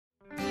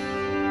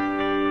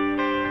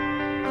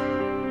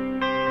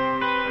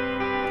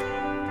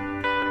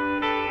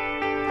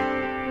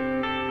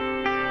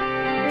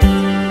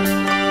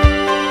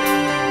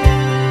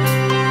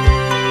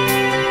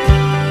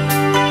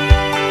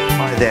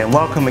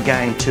welcome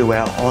again to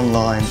our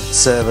online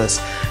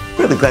service.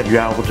 Really glad you're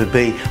able to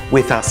be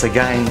with us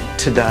again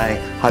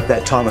today. Hope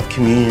that time of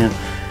communion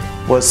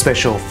was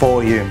special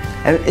for you.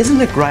 And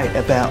isn't it great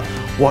about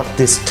what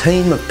this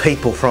team of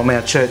people from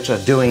our church are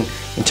doing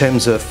in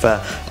terms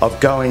of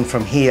going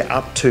from here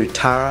up to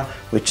Tara,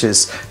 which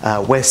is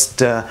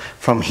west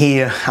from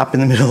here up in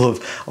the middle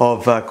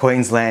of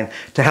Queensland,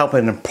 to help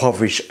an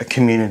impoverished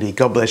community.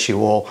 God bless you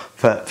all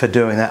for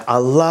doing that. I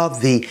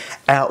love the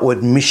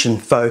outward mission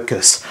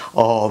focus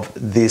of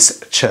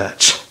this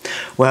church.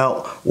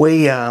 Well,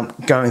 we are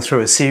going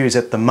through a series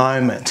at the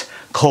moment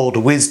called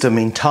Wisdom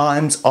in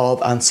Times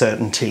of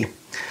Uncertainty.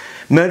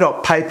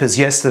 Murdoch Papers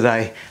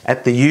yesterday,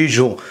 at the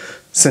usual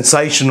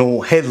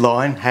sensational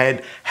headline,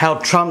 had how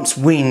Trump's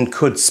win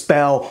could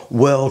spell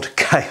world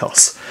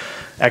chaos.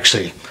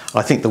 Actually,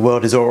 I think the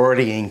world is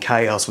already in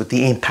chaos with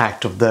the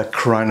impact of the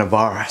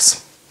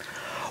coronavirus.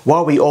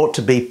 While we ought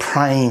to be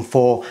praying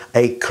for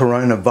a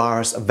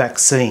coronavirus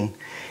vaccine,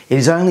 it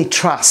is only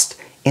trust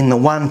in the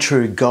one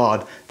true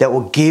God that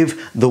will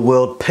give the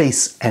world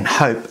peace and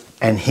hope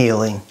and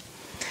healing.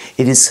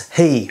 It is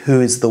He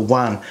who is the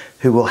one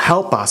who will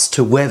help us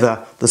to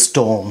weather the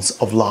storms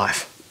of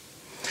life.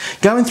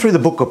 Going through the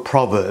book of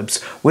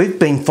Proverbs, we've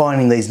been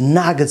finding these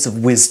nuggets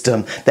of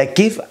wisdom that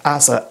give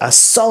us a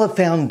solid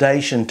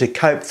foundation to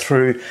cope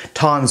through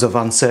times of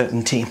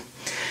uncertainty.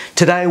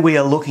 Today we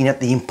are looking at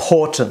the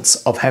importance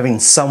of having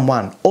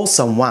someone or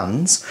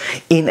someones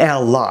in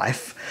our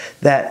life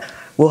that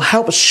will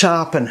help us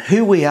sharpen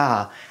who we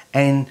are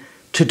and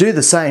to do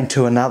the same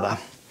to another.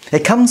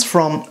 It comes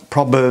from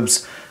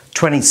Proverbs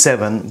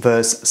 27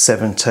 verse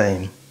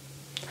 17.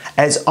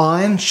 As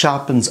iron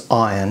sharpens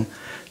iron,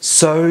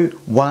 so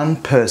one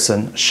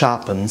person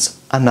sharpens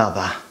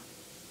another.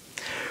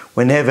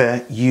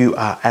 Whenever you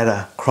are at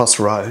a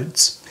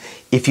crossroads,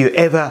 if you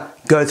ever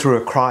go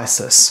through a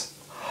crisis,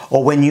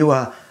 or when you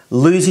are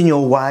losing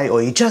your way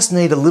or you just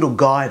need a little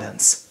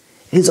guidance,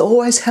 it is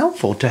always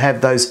helpful to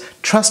have those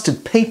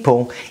trusted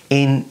people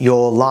in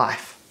your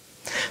life.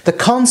 The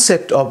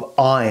concept of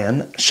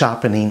iron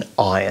sharpening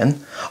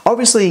iron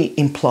obviously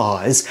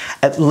implies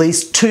at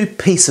least two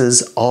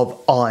pieces of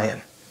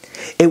iron.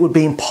 It would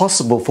be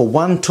impossible for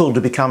one tool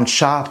to become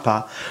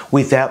sharper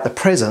without the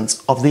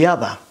presence of the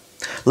other.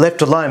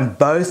 Left alone,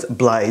 both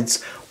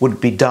blades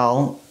would be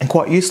dull and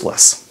quite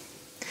useless.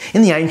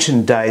 In the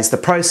ancient days, the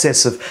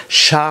process of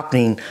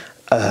sharpening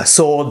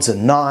swords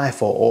and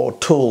knife or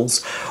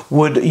tools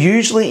would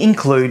usually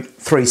include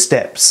three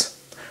steps.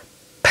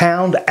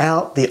 Pound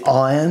out the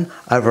iron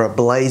over a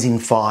blazing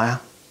fire.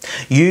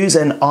 Use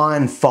an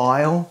iron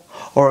file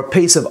or a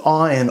piece of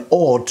iron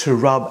ore to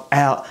rub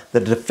out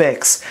the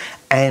defects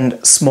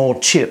and small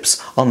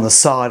chips on the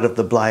side of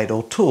the blade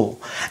or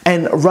tool.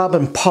 And rub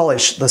and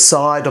polish the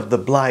side of the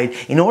blade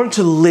in order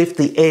to lift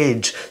the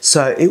edge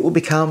so it will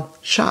become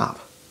sharp.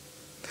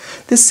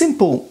 This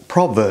simple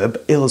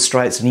proverb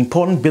illustrates an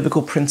important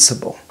biblical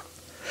principle.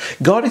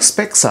 God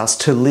expects us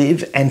to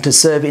live and to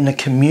serve in a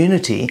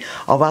community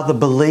of other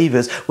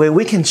believers where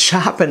we can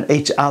sharpen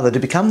each other to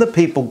become the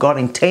people God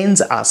intends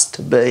us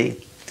to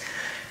be.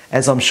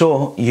 As I'm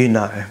sure you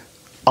know,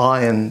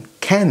 iron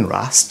can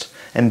rust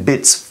and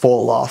bits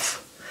fall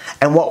off,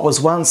 and what was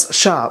once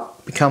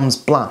sharp becomes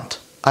blunt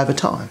over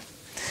time.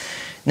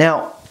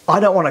 Now,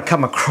 I don't want to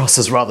come across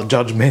as rather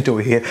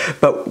judgmental here,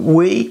 but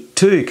we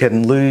too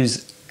can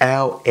lose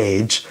our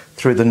edge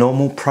through the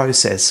normal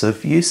process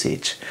of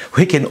usage.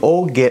 We can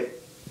all get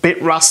a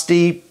bit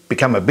rusty,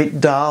 become a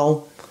bit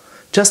dull.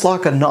 Just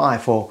like a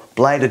knife or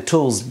bladed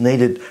tools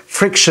needed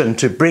friction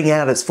to bring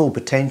out its full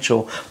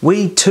potential,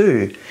 we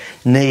too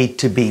need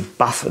to be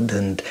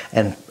buffeted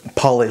and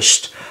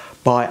polished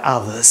by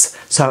others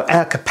so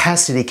our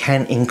capacity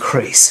can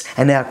increase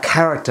and our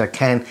character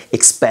can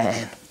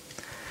expand.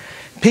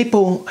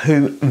 People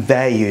who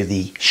value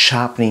the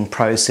sharpening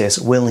process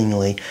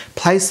willingly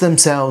place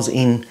themselves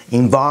in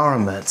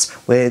environments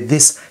where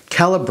this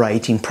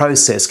calibrating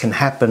process can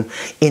happen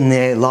in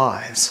their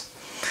lives.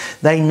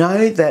 They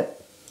know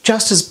that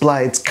just as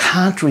blades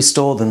can't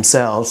restore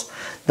themselves,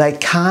 they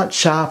can't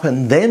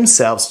sharpen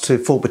themselves to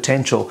full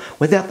potential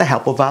without the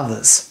help of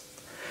others.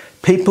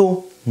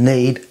 People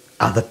need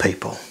other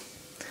people.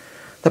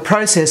 The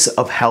process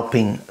of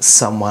helping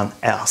someone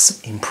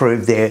else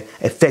improve their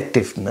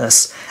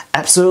effectiveness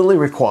absolutely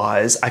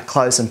requires a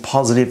close and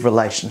positive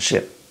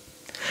relationship.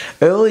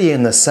 Early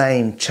in the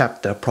same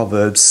chapter,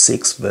 Proverbs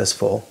 6 verse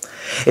 4,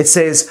 it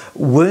says,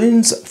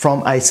 "Wounds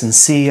from a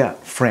sincere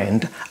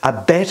friend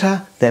are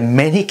better than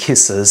many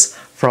kisses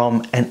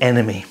from an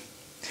enemy."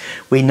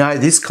 We know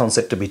this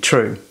concept to be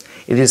true.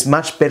 It is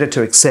much better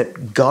to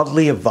accept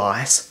godly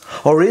advice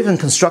or even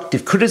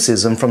constructive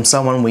criticism from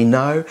someone we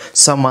know,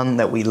 someone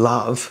that we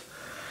love,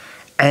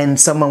 and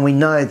someone we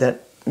know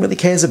that really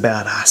cares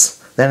about us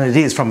than it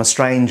is from a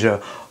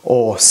stranger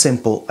or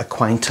simple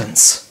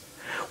acquaintance.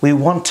 We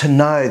want to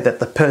know that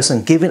the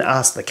person giving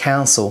us the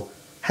counsel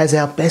has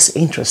our best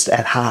interest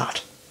at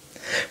heart.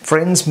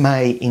 Friends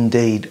may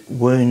indeed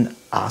wound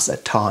us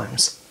at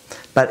times,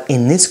 but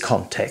in this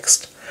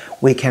context,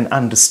 we can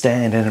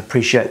understand and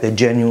appreciate their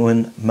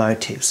genuine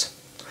motives.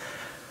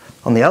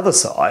 On the other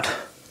side,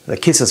 the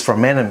kisses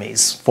from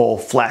enemies fall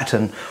flat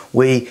and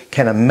we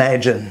can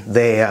imagine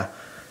their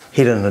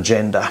hidden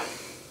agenda.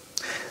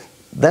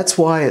 That's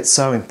why it's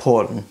so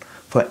important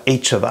for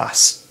each of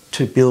us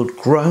to build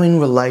growing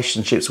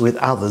relationships with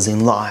others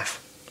in life.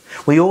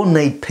 We all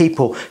need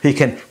people who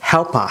can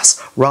help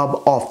us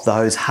rub off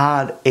those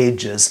hard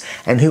edges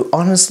and who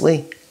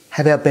honestly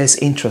have our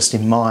best interest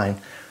in mind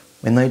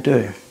when they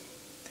do.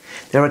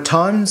 There are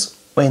times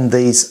when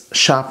these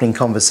sharpening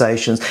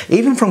conversations,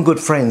 even from good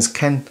friends,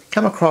 can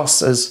come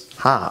across as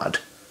hard.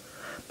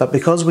 But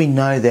because we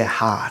know their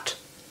heart,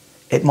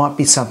 it might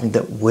be something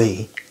that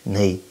we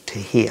need to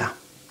hear.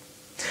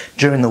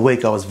 During the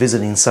week, I was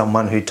visiting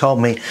someone who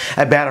told me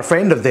about a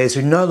friend of theirs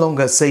who no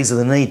longer sees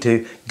the need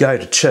to go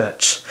to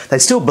church. They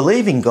still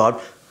believe in God,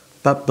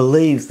 but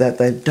believe that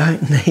they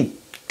don't need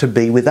to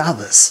be with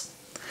others.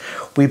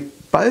 We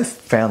both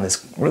found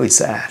this really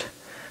sad.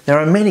 There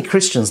are many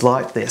Christians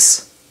like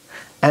this,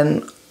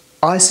 and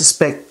I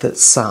suspect that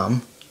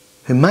some,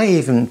 who may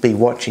even be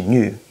watching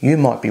you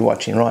might be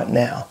watching right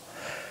now,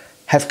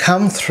 have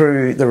come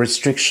through the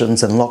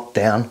restrictions and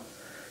lockdown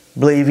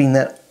believing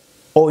that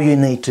all you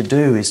need to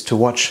do is to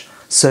watch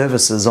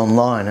services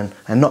online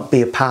and not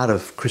be a part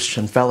of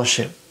Christian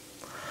fellowship.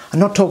 I'm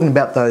not talking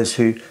about those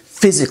who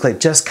physically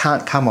just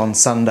can't come on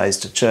Sundays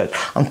to church.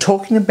 I'm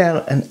talking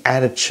about an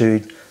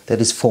attitude that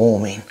is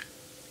forming.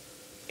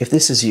 If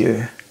this is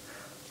you,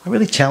 I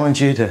really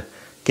challenge you to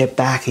get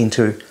back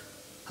into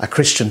a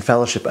Christian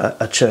fellowship,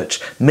 a church,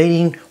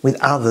 meeting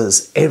with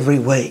others every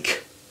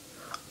week.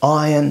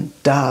 Iron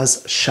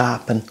does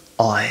sharpen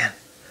iron.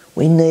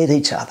 We need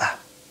each other.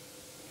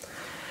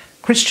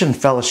 Christian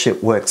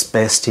fellowship works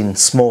best in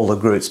smaller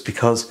groups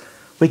because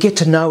we get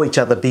to know each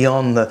other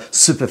beyond the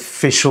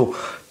superficial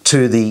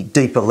to the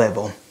deeper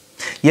level.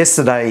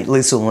 Yesterday,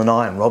 Liesl and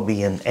I and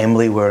Robbie and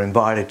Emily were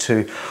invited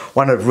to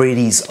one of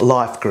Reedy's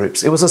life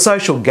groups. It was a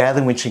social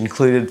gathering which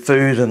included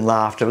food and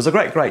laughter. It was a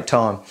great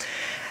time.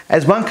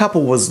 As one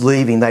couple was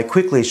leaving, they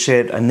quickly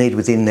shared a need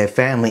within their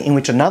family in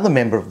which another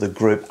member of the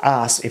group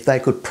asked if they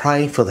could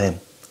pray for them.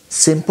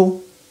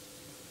 Simple,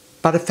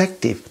 but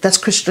effective. That's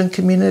Christian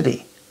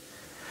community.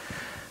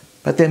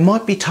 But there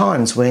might be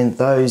times when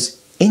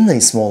those in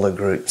these smaller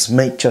groups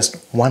meet just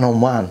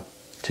one-on-one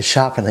to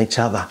sharpen each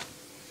other.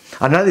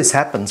 I know this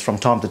happens from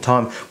time to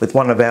time with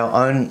one of our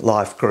own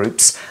life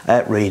groups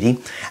at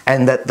Reedy,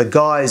 and that the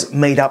guys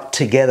meet up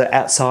together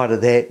outside of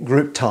their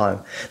group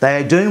time.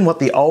 They are doing what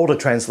the older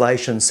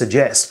translations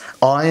suggest.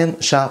 Iron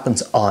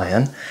sharpens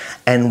iron,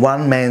 and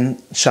one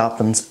man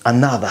sharpens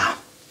another.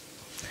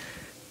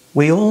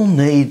 We all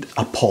need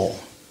a Paul,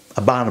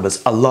 a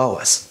Barnabas, a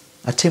Lois,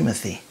 a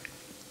Timothy.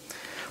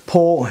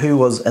 Paul, who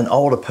was an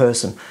older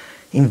person,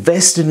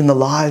 invested in the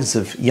lives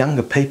of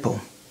younger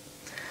people.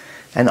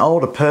 An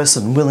older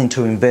person willing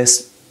to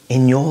invest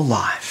in your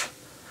life.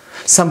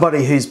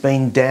 Somebody who's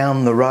been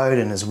down the road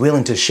and is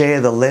willing to share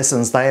the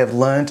lessons they have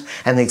learned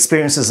and the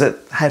experiences that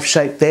have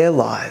shaped their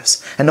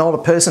lives. An older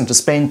person to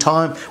spend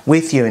time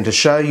with you and to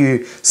show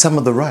you some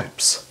of the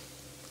ropes.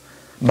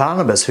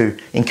 Barnabas, who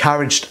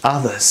encouraged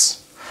others.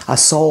 A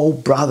soul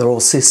brother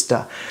or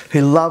sister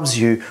who loves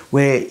you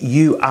where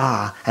you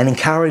are and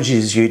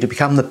encourages you to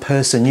become the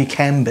person you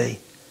can be.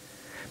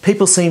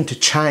 People seem to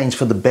change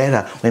for the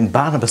better when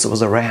Barnabas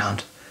was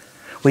around.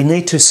 We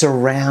need to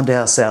surround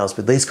ourselves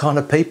with these kind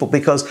of people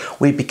because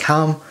we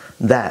become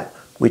that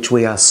which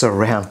we are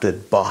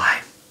surrounded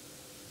by.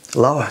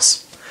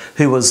 Lois,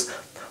 who was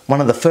one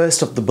of the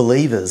first of the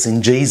believers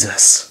in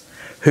Jesus,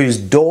 whose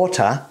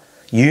daughter,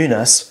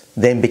 Eunice,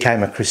 then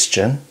became a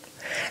Christian,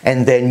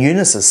 and then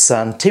Eunice's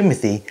son,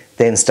 Timothy,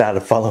 then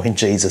started following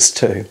Jesus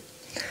too.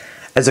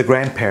 As a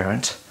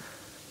grandparent,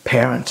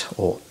 parent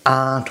or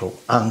aunt or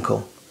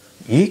uncle,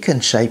 you can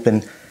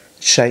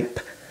shape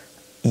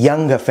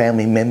younger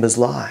family members'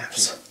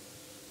 lives.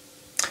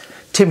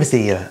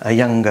 Timothy, a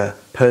younger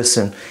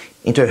person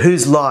into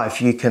whose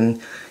life you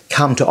can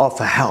come to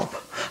offer help.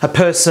 A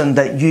person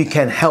that you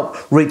can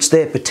help reach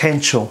their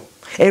potential.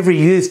 Every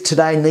youth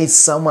today needs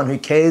someone who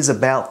cares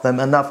about them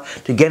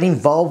enough to get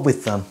involved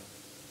with them.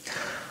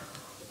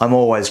 I'm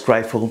always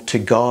grateful to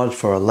God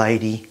for a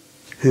lady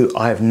who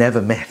I have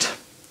never met.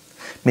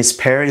 Miss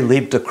Perry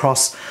lived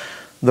across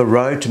the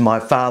road to my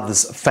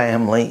father's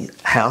family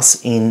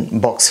house in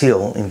Box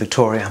Hill in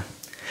Victoria.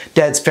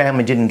 Dad's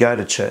family didn't go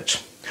to church.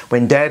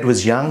 When Dad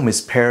was young,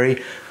 Miss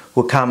Perry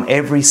would come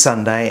every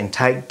Sunday and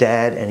take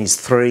Dad and his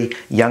 3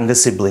 younger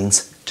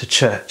siblings to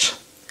church.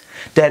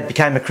 Dad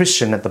became a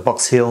Christian at the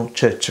Box Hill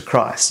Church of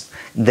Christ,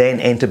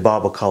 then entered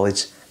Bible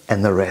college,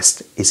 and the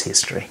rest is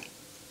history.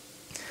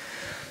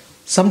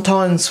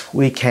 Sometimes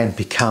we can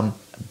become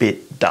a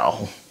bit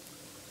dull.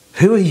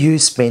 Who are you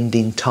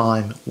spending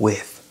time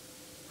with?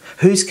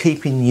 Who's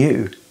keeping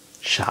you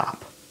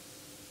sharp?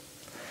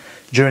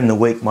 During the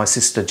week, my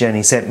sister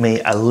Jenny sent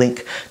me a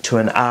link to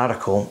an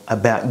article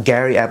about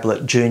Gary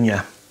Ablett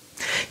Jr.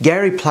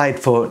 Gary played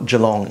for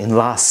Geelong in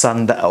last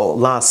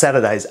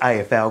Saturday's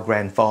AFL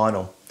Grand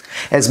Final.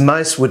 As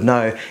most would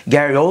know,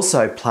 Gary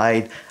also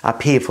played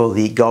up here for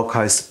the Gold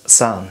Coast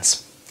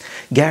Suns.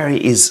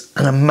 Gary is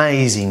an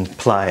amazing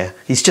player.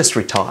 He's just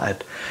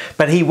retired.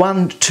 But he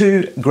won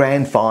 2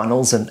 grand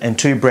finals and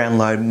 2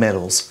 Brownlow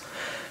medals.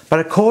 But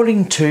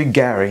according to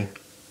Gary,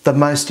 the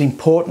most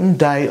important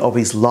day of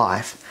his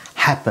life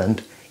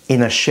happened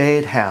in a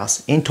shared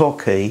house in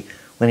Torquay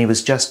when he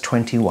was just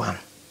 21.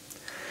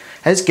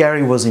 As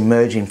Gary was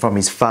emerging from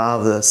his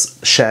father's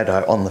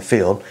shadow on the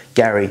field,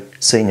 Gary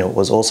Sr.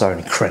 was also an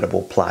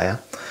incredible player,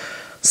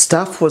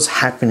 stuff was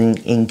happening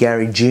in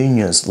Gary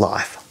Jr.'s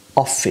life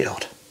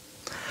off-field.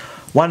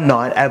 One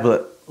night,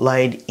 Ablett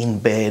laid in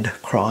bed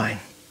crying.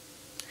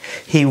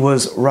 He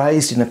was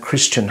raised in a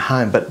Christian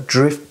home but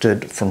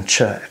drifted from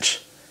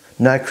church.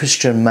 No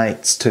Christian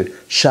mates to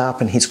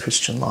sharpen his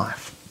Christian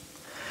life.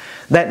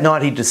 That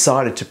night he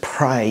decided to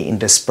pray in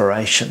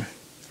desperation.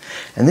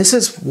 And this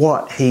is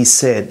what he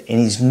said in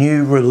his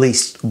new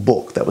released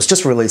book that was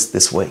just released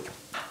this week.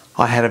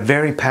 I had a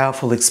very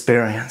powerful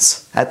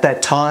experience. At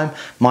that time,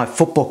 my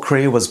football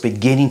career was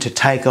beginning to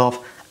take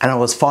off and I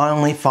was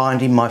finally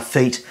finding my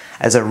feet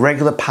as a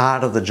regular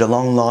part of the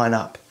Geelong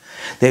lineup.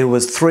 There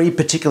was 3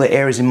 particular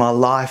areas in my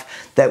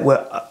life that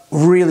were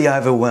really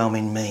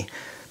overwhelming me.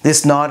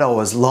 This night I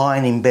was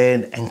lying in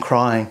bed and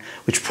crying,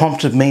 which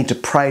prompted me to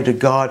pray to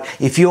God,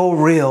 if you're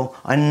real,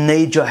 I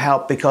need your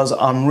help because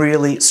I'm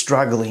really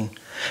struggling.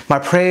 My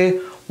prayer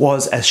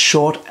was as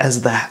short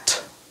as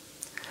that.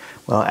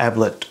 Well,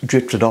 Ablett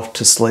drifted off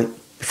to sleep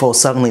before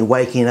suddenly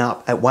waking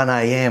up at 1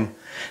 a.m,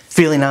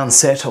 feeling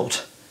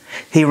unsettled.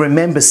 He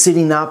remembers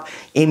sitting up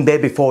in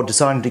bed before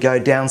deciding to go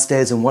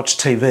downstairs and watch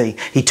TV.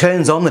 He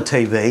turns on the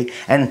TV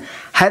and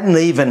hadn't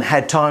even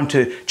had time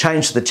to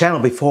change the channel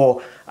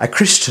before a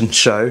Christian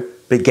show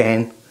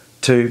began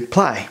to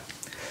play.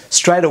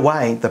 Straight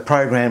away, the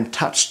program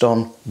touched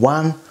on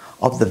one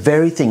of the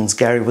very things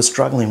Gary was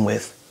struggling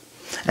with.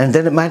 And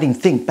then it made him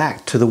think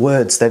back to the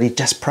words that he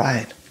just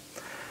prayed.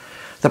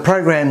 The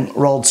program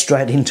rolled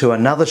straight into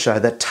another show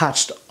that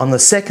touched on the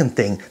second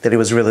thing that he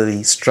was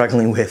really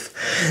struggling with.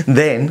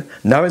 Then,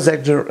 no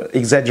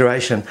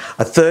exaggeration,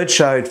 a third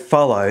show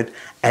followed,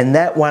 and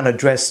that one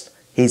addressed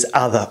his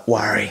other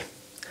worry.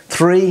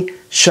 3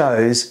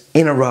 shows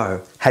in a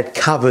row had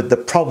covered the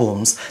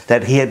problems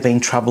that he had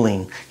been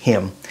troubling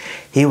him.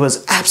 He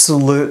was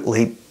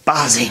absolutely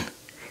buzzing.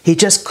 He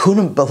just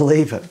couldn't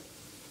believe it.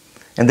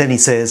 And then he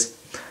says,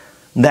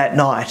 that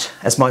night,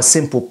 as my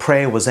simple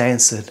prayer was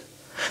answered,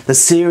 the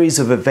series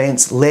of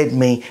events led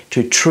me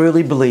to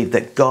truly believe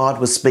that God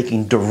was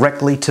speaking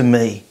directly to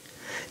me.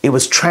 It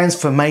was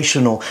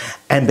transformational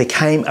and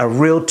became a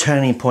real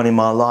turning point in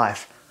my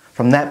life.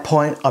 From that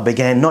point, I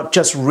began not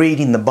just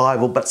reading the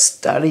Bible, but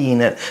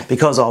studying it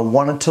because I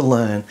wanted to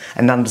learn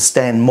and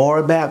understand more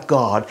about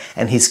God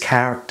and His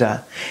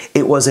character.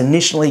 It was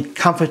initially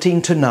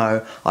comforting to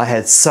know I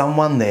had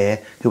someone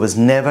there who was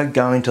never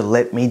going to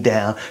let me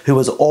down, who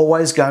was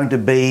always going to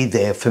be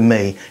there for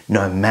me,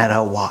 no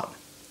matter what.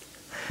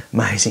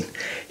 Amazing.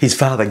 His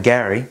father,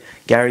 Gary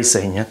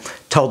Sr.,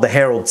 told the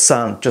Herald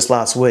Sun just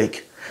last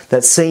week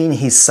that seeing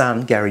his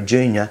son, Gary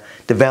Jr.,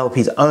 develop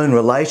his own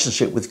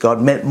relationship with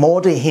God meant more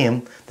to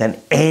him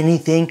than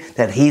anything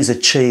that he's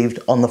achieved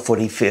on the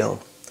footy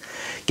field.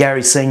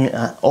 Gary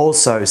Sr.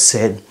 also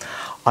said,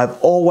 I've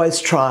always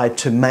tried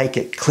to make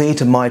it clear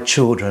to my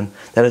children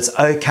that it's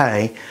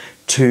okay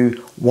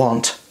to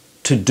want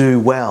to do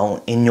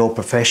well in your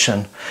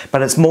profession,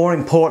 but it's more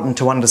important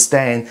to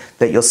understand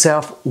that your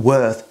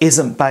self-worth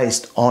isn't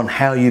based on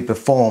how you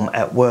perform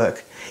at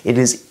work. It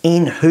is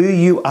in who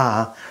you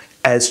are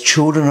as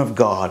children of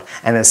God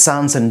and as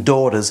sons and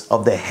daughters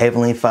of their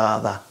Heavenly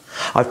Father.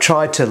 I've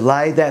tried to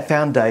lay that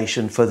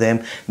foundation for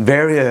them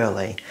very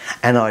early,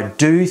 and I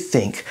do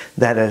think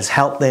that it has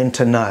helped them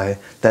to know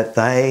that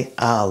they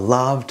are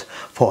loved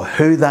for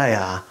who they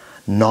are,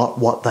 not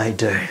what they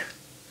do.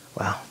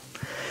 Well,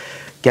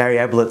 Gary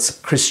Ablett's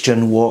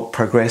Christian walk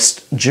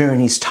progressed during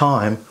his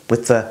time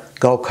with the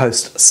Gold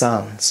Coast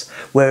Suns,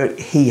 where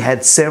he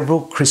had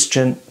several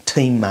Christian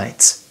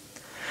teammates.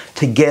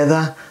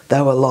 Together,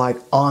 they were like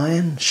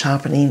iron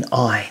sharpening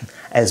iron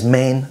as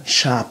men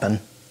sharpen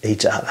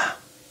each other.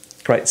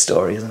 Great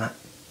story, isn't it?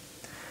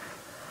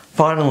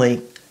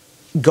 Finally,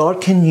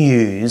 God can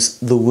use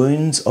the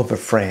wounds of a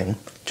friend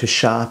to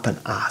sharpen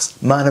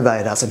us,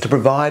 motivate us, and to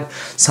provide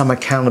some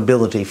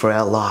accountability for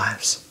our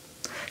lives.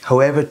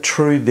 However,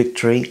 true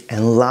victory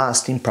and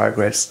lasting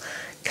progress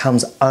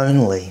comes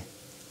only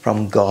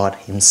from God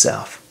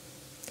Himself.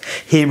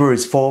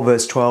 Hebrews 4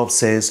 verse 12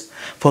 says,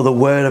 For the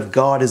word of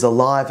God is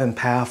alive and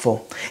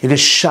powerful. It is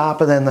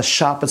sharper than the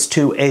sharpest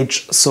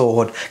two-edged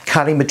sword,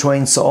 cutting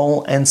between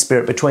soul and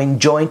spirit, between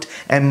joint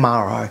and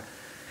marrow.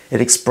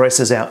 It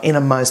expresses our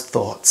innermost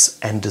thoughts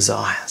and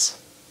desires.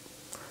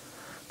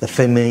 The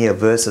familiar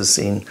verses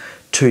in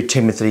 2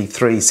 Timothy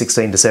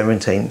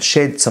 3:16-17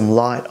 shed some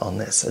light on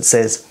this. It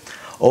says,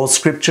 All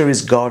scripture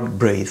is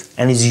God-breathed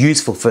and is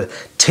useful for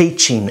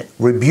teaching,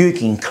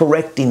 rebuking,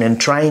 correcting and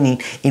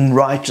training in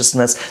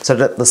righteousness, so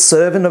that the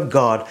servant of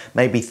God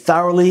may be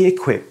thoroughly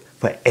equipped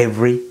for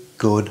every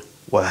good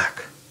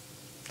work.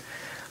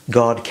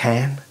 God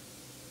can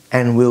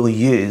and will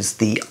use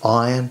the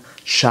iron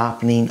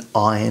sharpening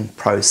iron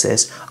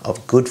process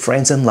of good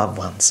friends and loved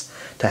ones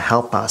to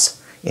help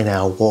us in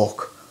our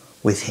walk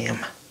with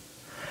Him.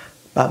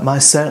 But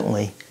most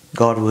certainly,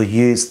 God will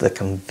use the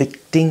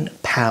convicting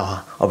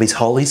power of His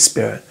Holy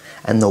Spirit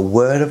and the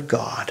Word of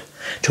God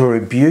to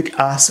rebuke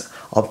us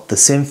of the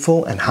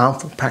sinful and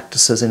harmful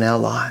practices in our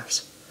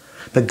lives.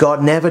 But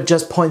God never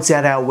just points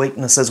out our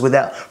weaknesses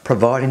without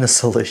providing a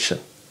solution.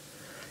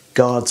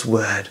 God's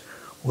Word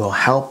will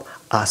help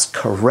us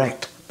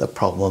correct the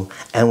problem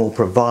and will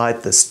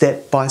provide the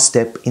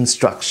step-by-step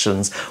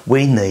instructions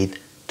we need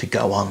to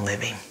go on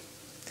living.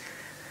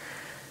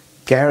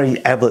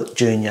 Gary Ablett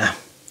Jr.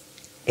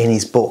 in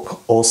his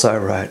book also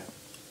wrote,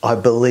 "I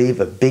believe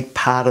a big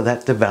part of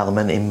that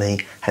development in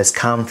me has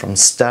come from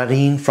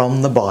studying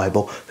from the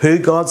Bible who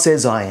God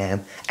says I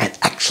am and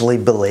actually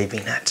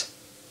believing it."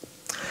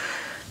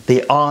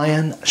 The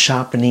iron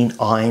sharpening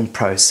iron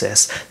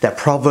process that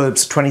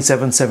Proverbs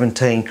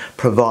 27:17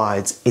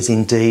 provides is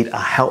indeed a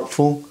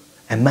helpful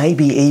and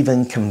maybe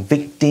even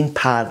convicting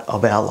part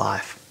of our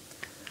life.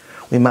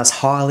 We must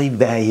highly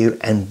value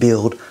and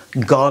build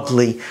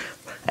godly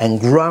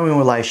and growing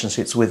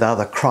relationships with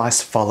other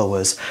Christ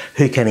followers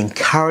who can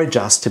encourage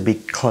us to be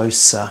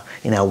closer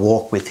in our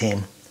walk with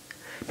Him.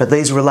 But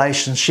these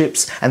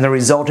relationships and the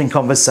resulting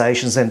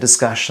conversations and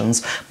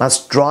discussions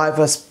must drive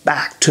us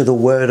back to the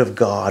Word of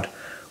God,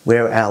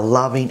 where our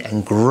loving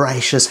and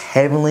gracious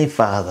Heavenly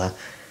Father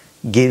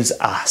gives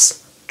us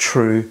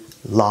true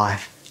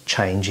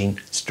life-changing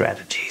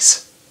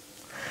strategies.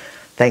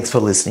 Thanks for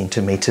listening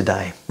to me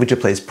today. Would you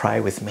please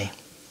pray with me?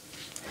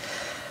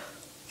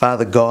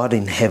 Father God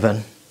in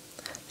heaven,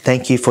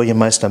 thank you for your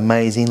most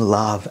amazing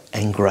love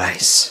and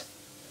grace.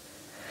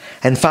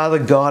 And Father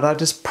God, I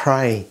just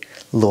pray,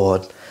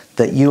 Lord,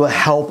 that you will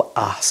help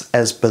us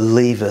as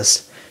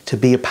believers to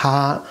be a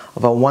part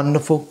of a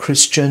wonderful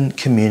Christian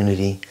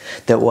community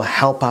that will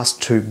help us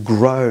to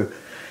grow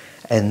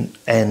and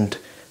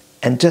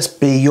just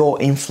be your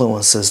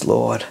influences,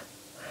 Lord.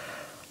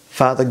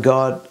 Father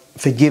God,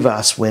 forgive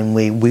us when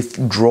we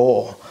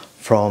withdraw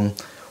from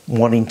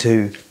wanting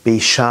to be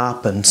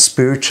sharpened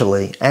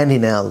spiritually and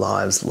in our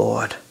lives,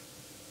 Lord.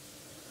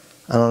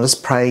 And I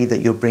just pray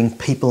that you'll bring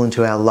people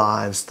into our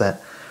lives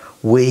that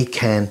we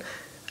can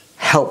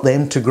help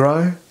them to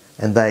grow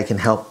and they can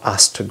help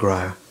us to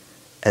grow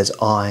as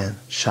iron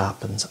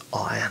sharpens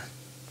iron.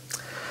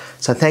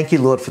 So thank you,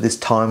 Lord, for this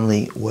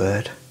timely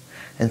word.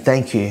 And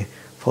thank you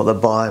for the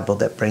Bible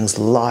that brings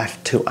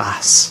life to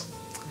us.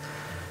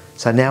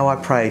 So now I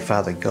pray,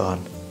 Father God,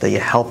 that you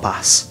help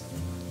us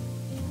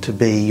to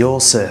be your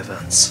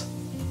servants.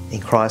 In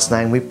Christ's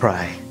name we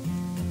pray.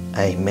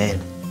 Amen.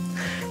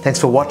 Thanks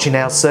for watching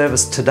our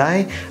service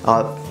today.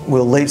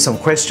 We'll leave some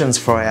questions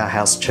for our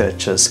house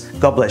churches.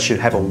 God bless you.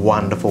 Have a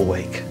wonderful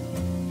week.